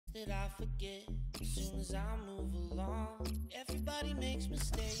did I forget? As soon as I move along, everybody makes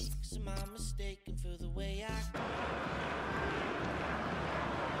mistakes. Am I mistaken for the way I...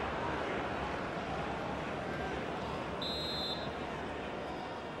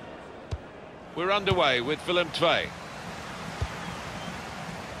 We're underway with Willem.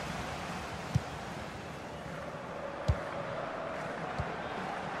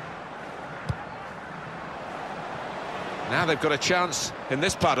 Now they've got a chance in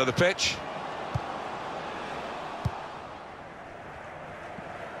this part of the pitch.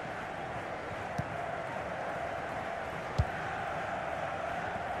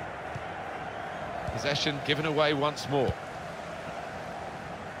 Possession given away once more.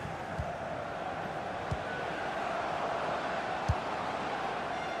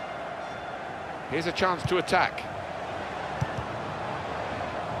 Here's a chance to attack.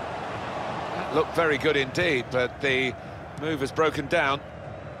 That looked very good indeed, but the move has broken down.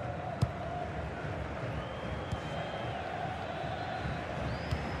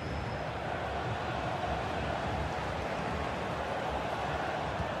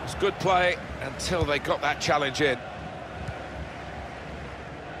 It was good play until they got that challenge in.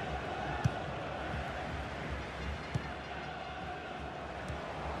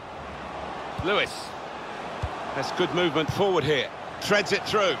 Lewis. That's good movement forward here. Threads it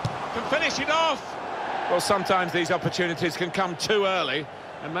through. Can finish it off. Well, sometimes these opportunities can come too early,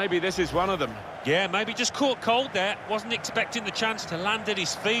 and maybe this is one of them. Yeah, maybe just caught cold there. Wasn't expecting the chance to land at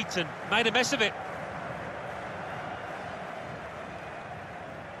his feet and made a mess of it.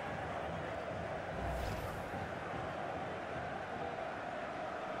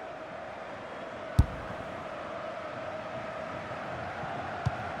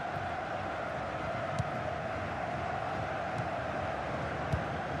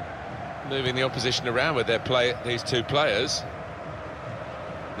 Moving the opposition around with their play, these two players.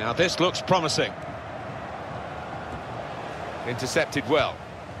 Now this looks promising. Intercepted well.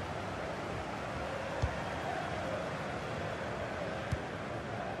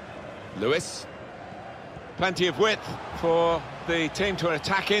 Lewis. Plenty of width for the team to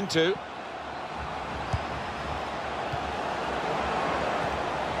attack into.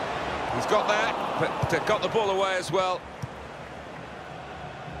 He's got that, but got the ball away as well.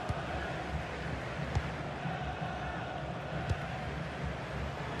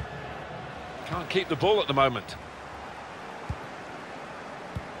 Can't keep the ball at the moment.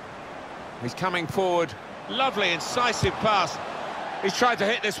 He's coming forward. Lovely, incisive pass. He's tried to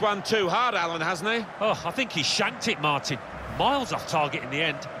hit this one too hard, Alan, hasn't he? Oh, I think he shanked it, Martin. Miles off target in the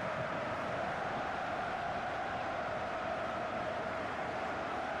end.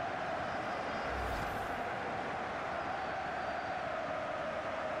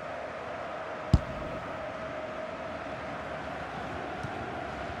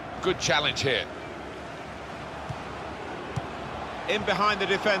 Good challenge here. In behind the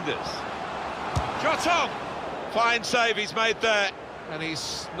defenders. Shot on! Fine save he's made there. And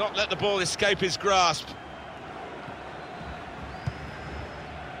he's not let the ball escape his grasp.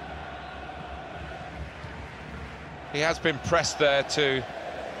 He has been pressed there to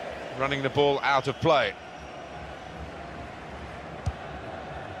running the ball out of play.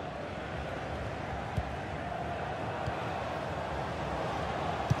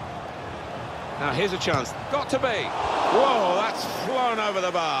 Now here's a chance. Got to be. Whoa, that's flown over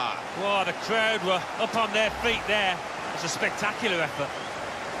the bar. Whoa, the crowd were up on their feet there. It's a spectacular effort.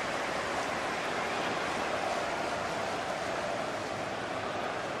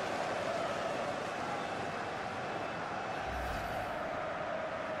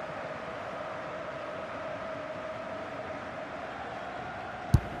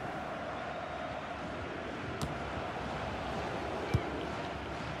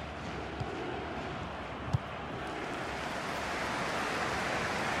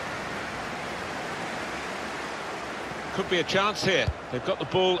 Could be a chance here. They've got the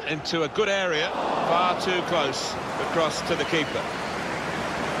ball into a good area, far too close across to the keeper.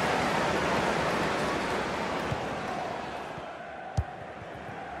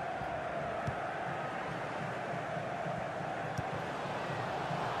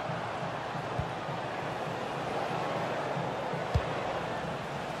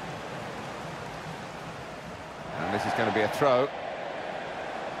 And this is going to be a throw.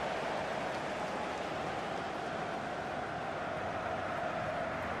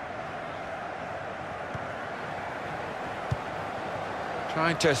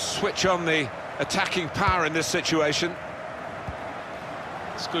 Trying to switch on the attacking power in this situation.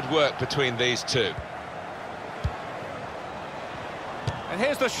 It's good work between these two. And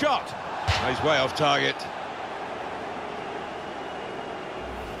here's the shot. Oh, he's way off target.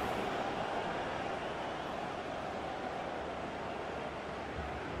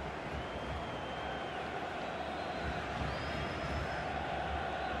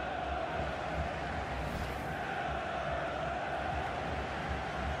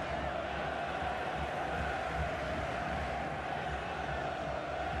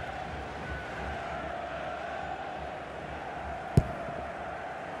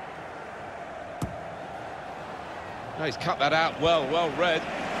 Oh, he's cut that out well, well read.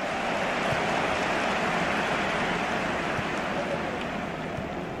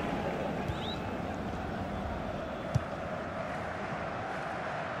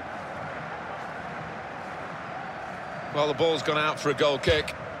 Well, the ball's gone out for a goal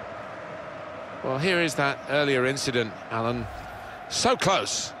kick. Well, here is that earlier incident, Alan. So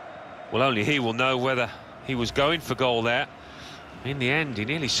close. Well, only he will know whether he was going for goal there. In the end, he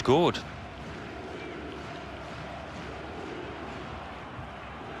nearly scored.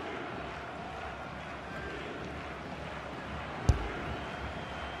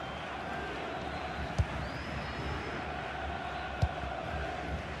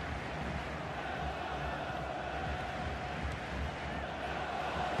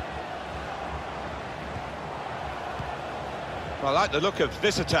 Well, I like the look of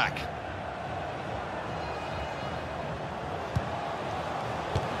this attack.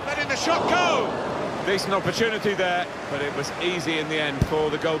 Letting the shot go! Decent opportunity there, but it was easy in the end for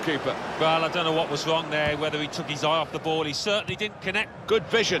the goalkeeper. Well, I don't know what was wrong there, whether he took his eye off the ball. He certainly didn't connect. Good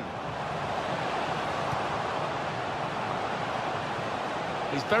vision.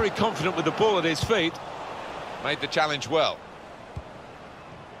 He's very confident with the ball at his feet. Made the challenge well.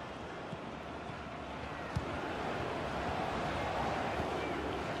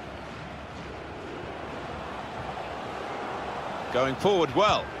 Going forward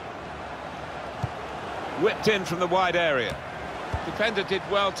well. Whipped in from the wide area. Defender did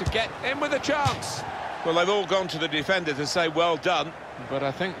well to get in with a chance. Well, they've all gone to the defender to say well done, but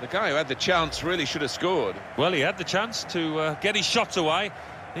I think the guy who had the chance really should have scored. Well, he had the chance to get his shot away,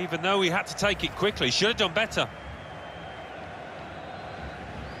 even though he had to take it quickly. Should have done better.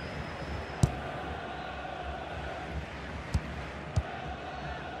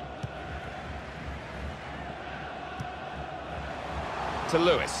 To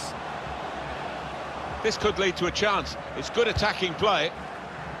Lewis. This could lead to a chance. It's good attacking play.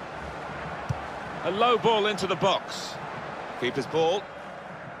 A low ball into the box. Keeper's ball.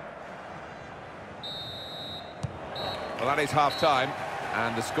 Well, that is half-time,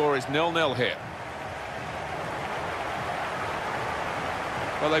 and the score is 0-0 here.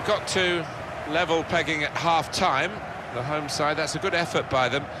 Well, they've got to level pegging at half-time. The home side, that's a good effort by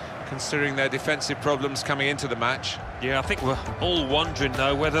them, considering their defensive problems coming into the match. Yeah, I think we're all wondering,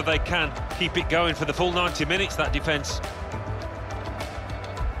 though, whether they can keep it going for the full 90 minutes, that defence.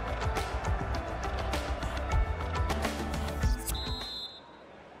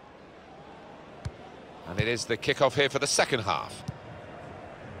 And it is the kick-off here for the second half.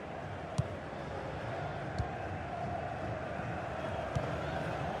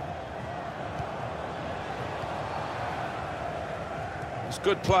 It was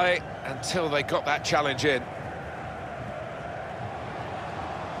good play until they got that challenge in.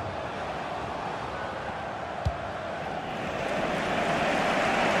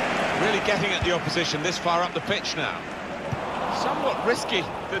 Really getting at the opposition this far up the pitch now. Somewhat risky,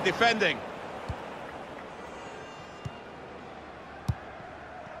 the defending.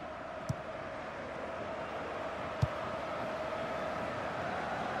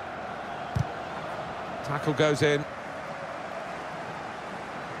 Tackle goes in.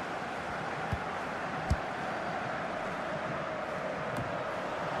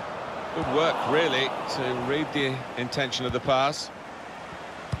 Good work, really, to read the intention of the pass.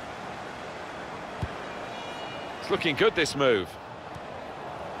 It's looking good, this move.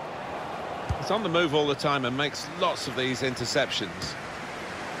 He's on the move all the time and makes lots of these interceptions.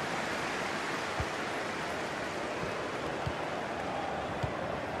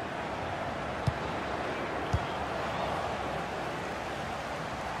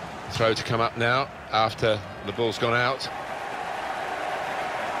 Throw to come up now after the ball's gone out.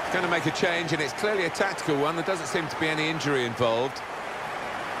 It's going to make a change, and it's clearly a tactical one. There doesn't seem to be any injury involved.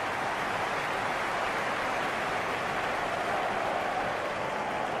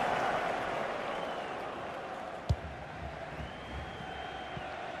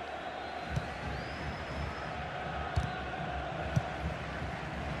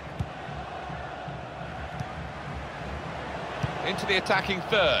 Into the attacking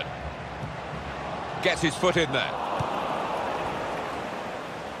third. Gets his foot in there.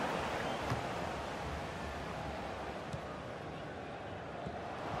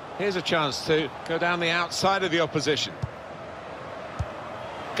 Here's a chance to go down the outside of the opposition.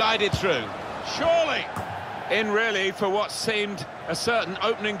 Guided through. Surely in really for what seemed a certain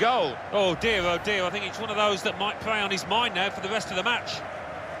opening goal. Oh dear, I think it's one of those that might prey on his mind now for the rest of the match.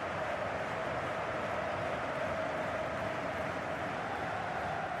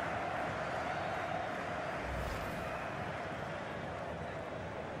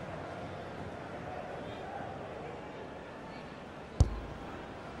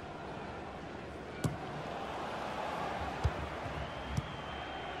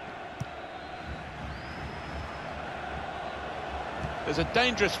 There's a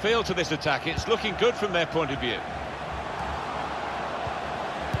dangerous feel to this attack. It's looking good from their point of view.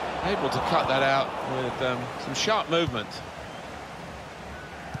 Able to cut that out with some sharp movement.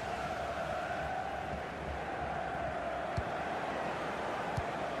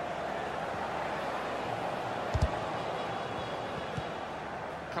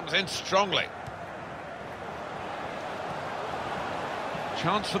 Comes in strongly.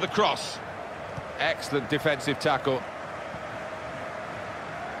 Chance for the cross. Excellent defensive tackle.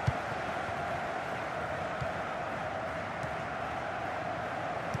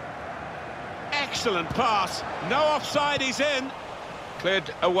 Excellent pass. No offside, he's in.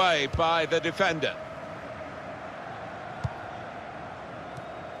 Cleared away by the defender.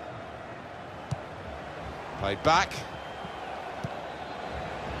 Played back.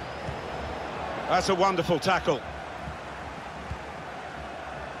 That's a wonderful tackle.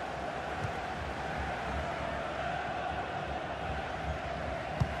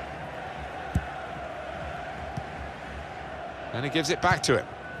 And he gives it back to him.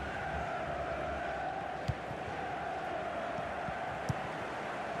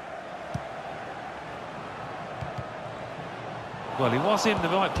 Well, he was in the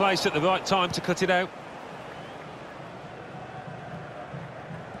right place at the right time to cut it out.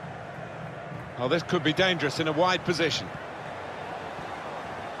 Oh, this could be dangerous in a wide position.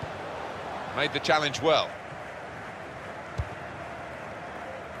 Made the challenge well.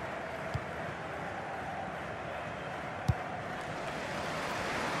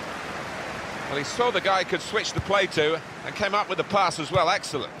 Well, he saw the guy could switch the play to and came up with the pass as well.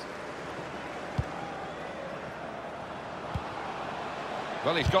 Excellent.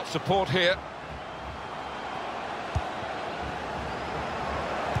 Well, he's got support here.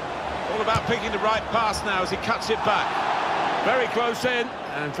 All about picking the right pass now as he cuts it back. Very close in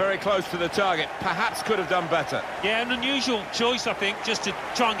and very close to the target. Perhaps could have done better. Yeah, an unusual choice, I think, just to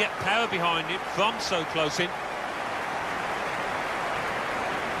try and get power behind it from so close in.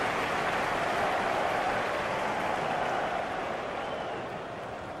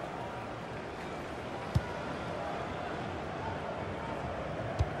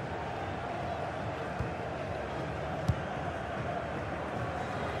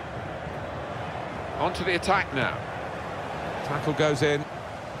 On to the attack now. Tackle goes in.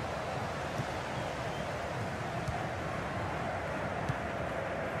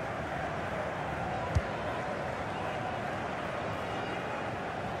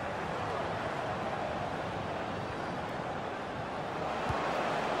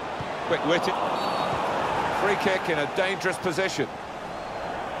 Quick-witted. Free kick in a dangerous position.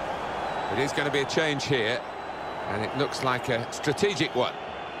 It is going to be a change here, and it looks like a strategic one.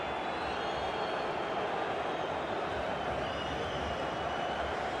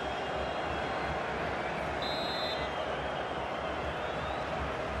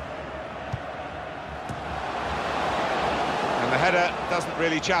 The header doesn't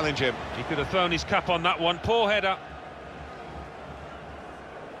really challenge him. He could have thrown his cap on that one. Poor header.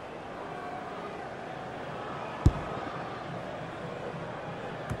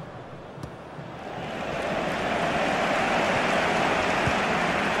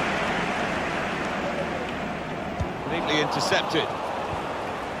 Neatly intercepted.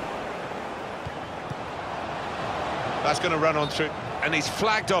 That's going to run on through. And he's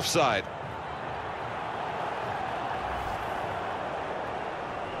flagged offside.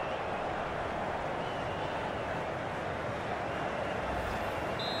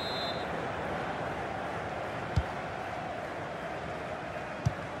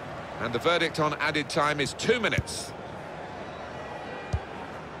 And the verdict on added time is 2 minutes.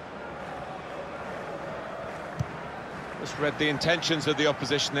 Just read the intentions of the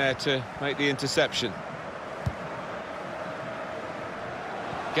opposition there to make the interception.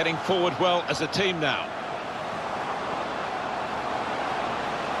 Getting forward well as a team now.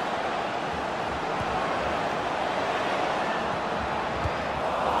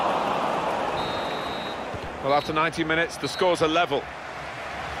 Well, after 90 minutes, the scores are level.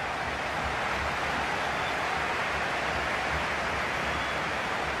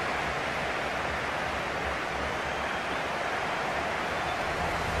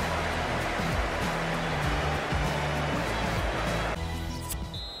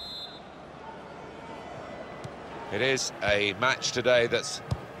 It is a match today that's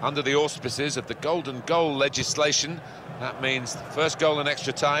under the auspices of the golden goal legislation. That means first goal in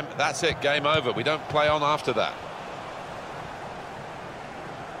extra time, that's it, game over. We don't play on after that.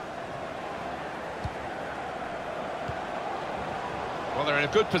 Well, they're in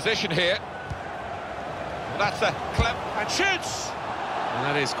a good position here. Well, that's a clip and shoots! And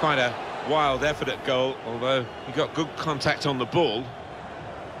that is quite a wild effort at goal, although he got good contact on the ball.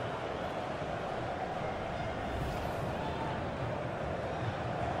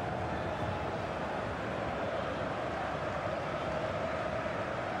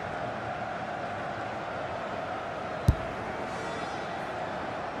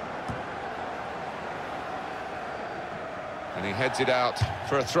 heads it out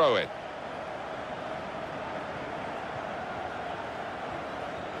for a throw-in.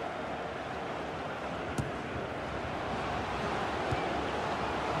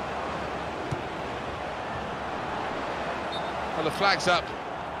 Well, the flag's up.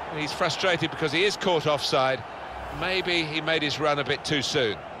 He's frustrated because he is caught offside. Maybe he made his run a bit too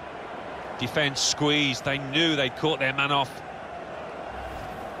soon. Defence squeezed. They knew they'd caught their man off.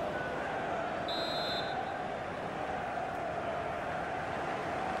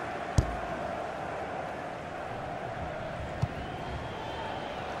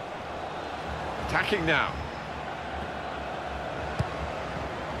 Attacking now.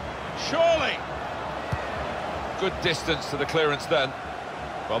 Surely! Good distance to the clearance then.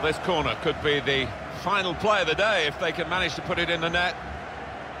 Well, this corner could be the final play of the day if they can manage to put it in the net.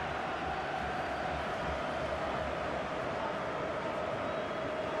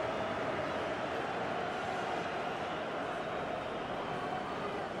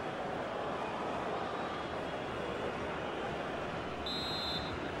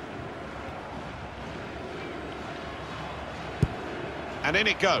 And in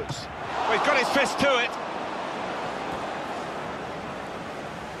it goes. Well, he's got his fist to it.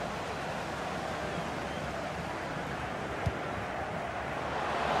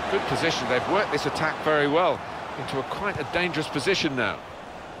 Good position. They've worked this attack very well into quite a dangerous position now.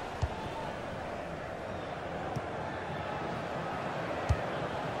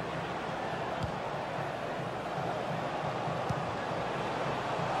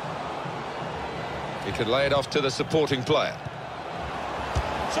 He could lay it off to the supporting player.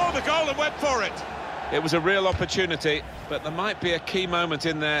 Saw the goal and went for it. It was a real opportunity, but there might be a key moment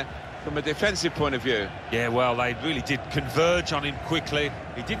in there from a defensive point of view. Yeah, well, they really did converge on him quickly.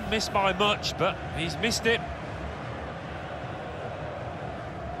 He didn't miss by much, but he's missed it.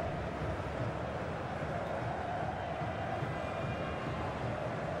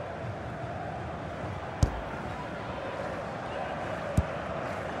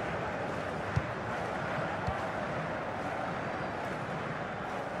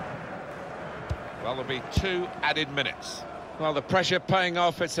 Well, there'll be 2 added minutes. Well, the pressure paying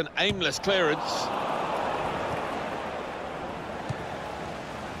off. It's an aimless clearance.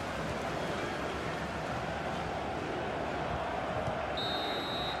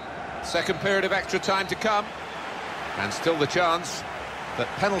 Second period of extra time to come. And still the chance that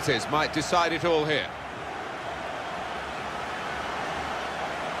penalties might decide it all here.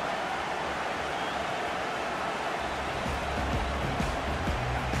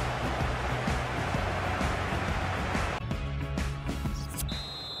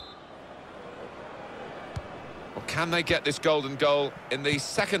 Can they get this golden goal in the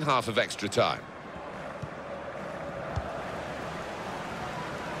second half of extra time?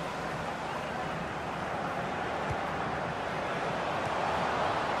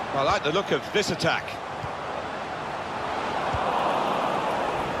 Well, I like the look of this attack.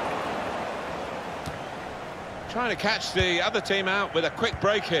 Trying to catch the other team out with a quick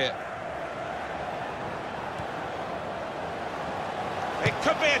break here. It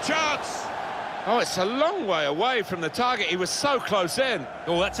could be a chance. Oh, it's a long way away from the target. He was so close in.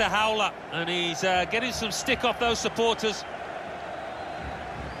 Oh, that's a howler, and he's getting some stick off those supporters.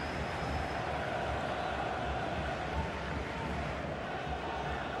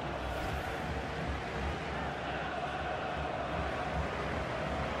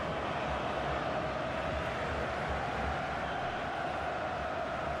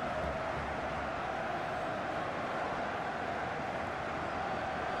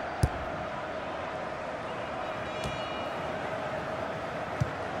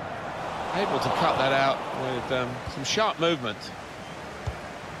 Able to cut that out with some sharp movement.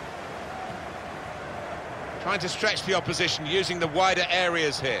 Trying to stretch the opposition using the wider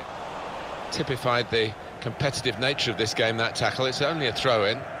areas here. Typified the competitive nature of this game, that tackle. It's only a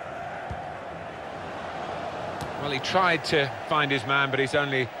throw-in. Well, he tried to find his man, but he's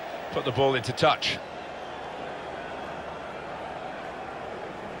only put the ball into touch.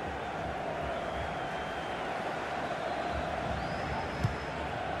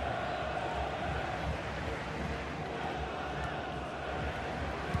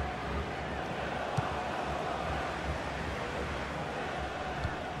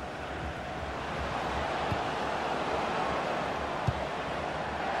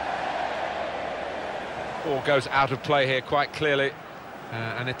 Ball goes out of play here quite clearly.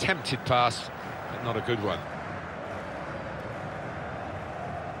 An attempted pass, but not a good one.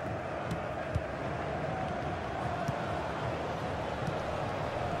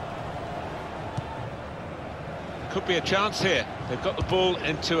 Could be a chance here. They've got the ball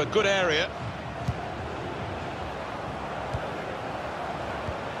into a good area.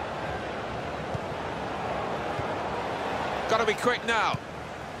 got to be quick now.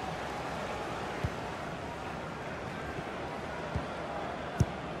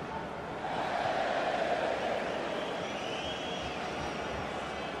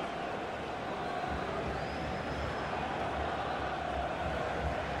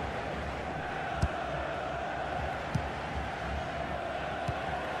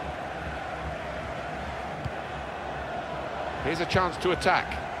 Here's a chance to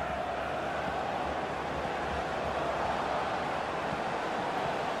attack.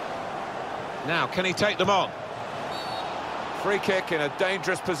 Now, can he take them on? Free kick in a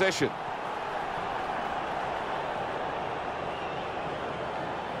dangerous position.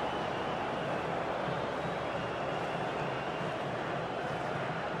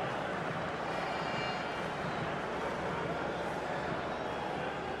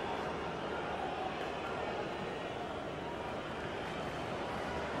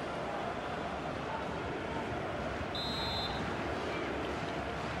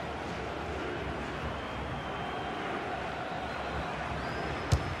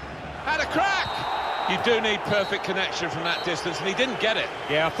 Had a crack! You do need perfect connection from that distance, and he didn't get it.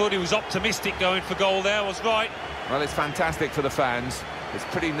 Yeah, I thought he was optimistic going for goal there, was right. Well, it's fantastic for the fans. It's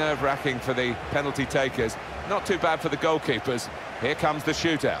pretty nerve-wracking for the penalty takers. Not too bad for the goalkeepers. Here comes the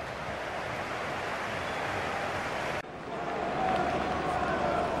shootout.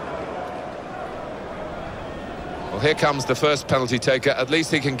 Well, here comes the first penalty taker. At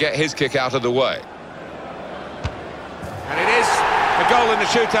least he can get his kick out of the way. And it is a goal in the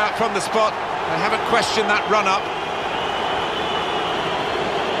shootout from the spot. They haven't questioned that run-up.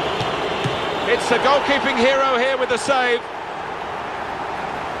 It's the goalkeeping hero here with the save.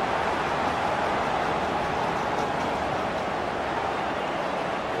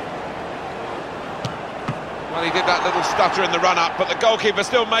 Well, he did that little stutter in the run-up, but the goalkeeper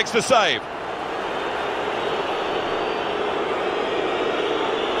still makes the save.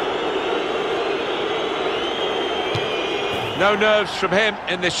 No nerves from him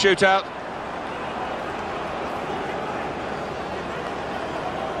in this shootout.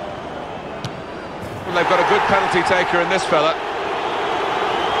 Well, they've got a good penalty taker in this fella.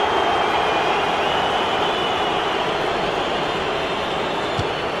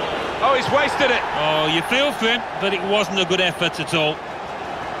 Oh, he's wasted it. Oh, you feel for him, but it wasn't a good effort at all.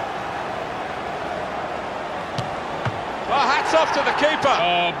 Well, hats off to the keeper.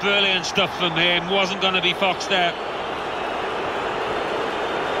 Oh, brilliant stuff from him. Wasn't going to be foxed out.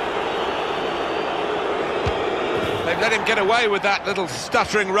 They've let him get away with that little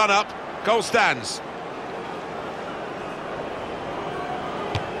stuttering run-up. Goal stands.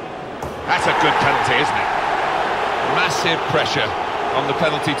 That's a good penalty, isn't it? Massive pressure on the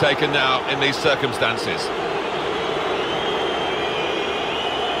penalty taken now in these circumstances.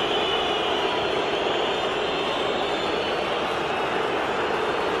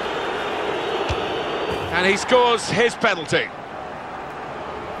 And he scores his penalty.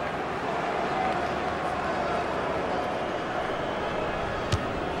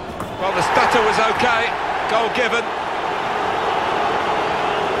 Well, the stutter was okay. Goal given.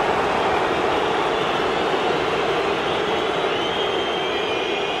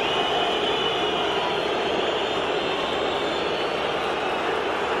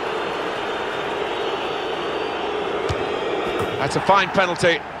 That's a fine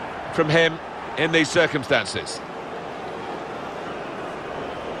penalty from him in these circumstances.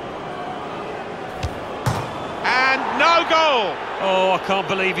 And no goal! Oh, I can't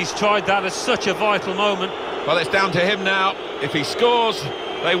believe he's tried that at such a vital moment. Well, it's down to him now. If he scores,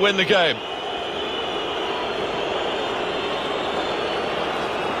 they win the game.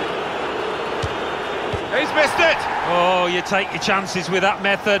 He's missed it! Oh, you take your chances with that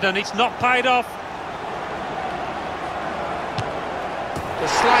method, and it's not paid off. A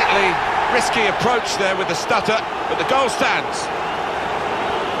slightly risky approach there with the stutter, but the goal stands.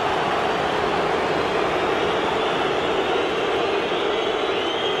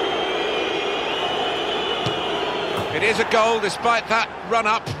 It is a goal despite that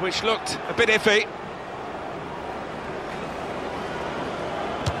run-up, which looked a bit iffy.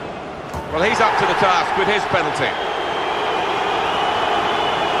 Well, he's up to the task with his penalty.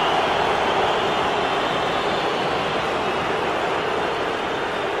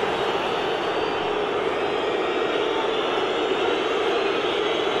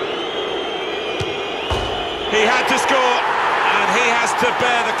 He had to score, and he has to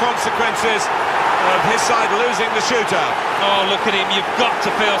bear the consequences of his side losing the shootout. Oh, look at him, you've got to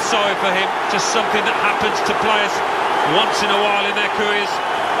feel sorry for him. Just something that happens to players once in a while in their careers.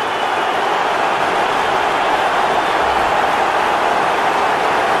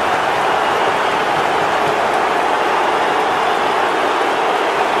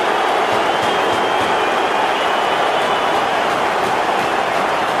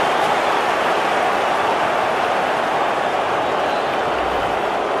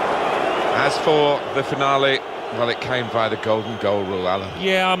 As for the finale, well, it came via the golden goal rule, Alan.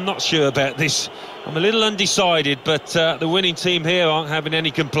 Yeah, I'm not sure about this. I'm a little undecided, but the winning team here aren't having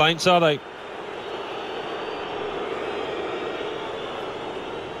any complaints, are they?